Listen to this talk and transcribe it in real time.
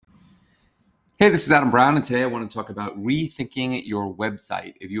Hey, this is Adam Brown, and today I want to talk about rethinking your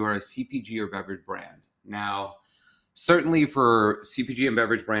website if you are a CPG or beverage brand. Now, certainly for CPG and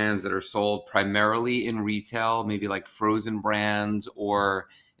beverage brands that are sold primarily in retail, maybe like frozen brands or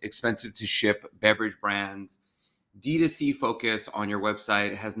expensive to ship beverage brands, D2C focus on your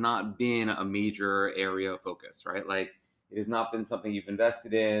website has not been a major area of focus, right? Like it has not been something you've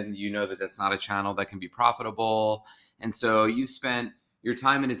invested in. You know that that's not a channel that can be profitable. And so you've spent your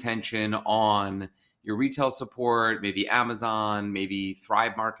time and attention on your retail support, maybe Amazon, maybe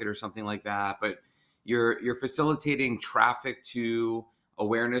Thrive Market or something like that. But you're facilitating traffic to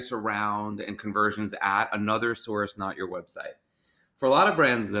awareness around and conversions at another source, not your website. For a lot of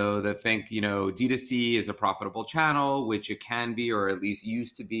brands, though, that think, D2C is a profitable channel, which it can be, or at least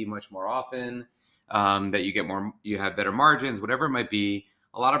used to be much more often, that you have better margins, whatever it might be.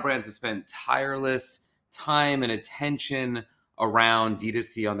 A lot of brands have spent tireless time and attention around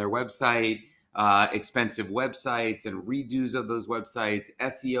D2C on their website, expensive websites and redos of those websites,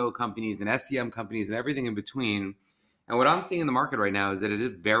 SEO companies and SEM companies and everything in between. And what I'm seeing in the market right now is that it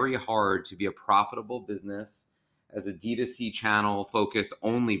is very hard to be a profitable business as a D2C channel focus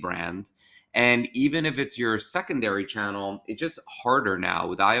only brand. And even if it's your secondary channel, it's just harder now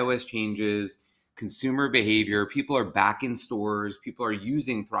with iOS changes, consumer behavior. People are back in stores, people are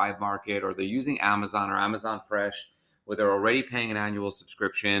using Thrive Market, or they're using Amazon or Amazon Fresh, where they're already paying an annual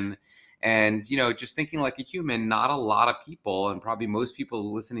subscription. And, just thinking like a human, not a lot of people, and probably most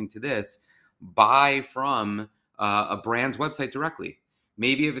people listening to this, buy from a brand's website directly.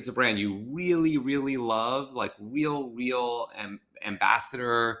 Maybe if it's a brand you really, really love, like real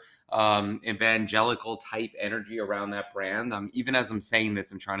ambassador, evangelical type energy around that brand. Even as I'm saying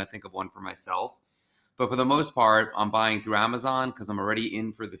this, I'm trying to think of one for myself. But for the most part, I'm buying through Amazon because I'm already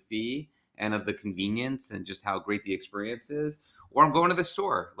in for the fee and of the convenience and just how great the experience is. Or I'm going to the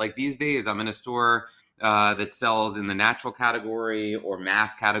store. Like these days, I'm in a store that sells in the natural category or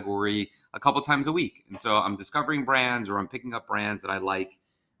mass category a couple times a week. And so I'm discovering brands, or I'm picking up brands that I like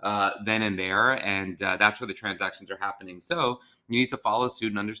then and there. And that's where the transactions are happening. So you need to follow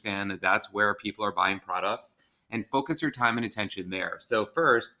suit and understand that that's where people are buying products, and focus your time and attention there. So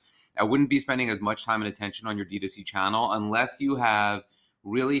first, I wouldn't be spending as much time and attention on your D2C channel unless you have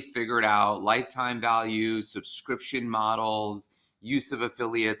really figured out lifetime value, subscription models, use of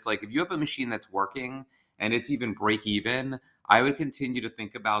affiliates. Like if you have a machine that's working and it's even break even, I would continue to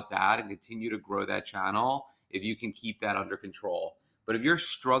think about that and continue to grow that channel if you can keep that under control. But if you're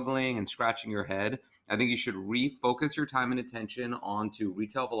struggling and scratching your head, I think you should refocus your time and attention onto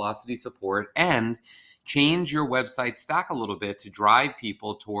retail velocity support and change your website stack a little bit to drive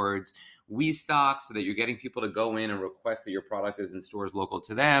people towards WeStock so that you're getting people to go in and request that your product is in stores local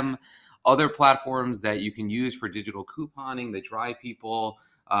to them. Other platforms that you can use for digital couponing that drive people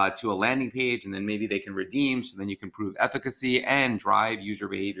to a landing page, and then maybe they can redeem, so then you can prove efficacy and drive user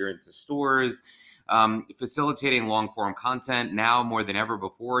behavior into stores. Facilitating long form content. Now more than ever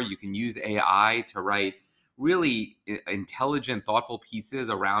before, you can use AI to write really intelligent, thoughtful pieces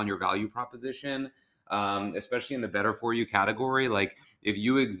around your value proposition, especially in the better for you category. Like if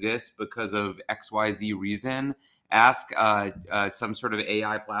you exist because of XYZ reason, ask some sort of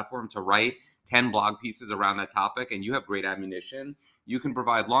AI platform to write 10 blog pieces around that topic, and you have great ammunition. You can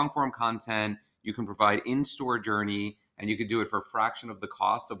provide long form content, you can provide in-store journey, and you could do it for a fraction of the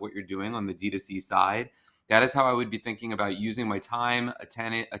cost of what you're doing on the D2C side. That is how I would be thinking about using my time,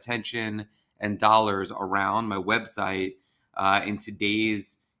 attention, and dollars around my website in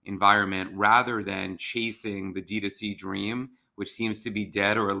today's environment, rather than chasing the D2C dream, which seems to be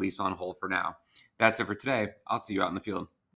dead or at least on hold for now. That's it for today. I'll see you out in the field.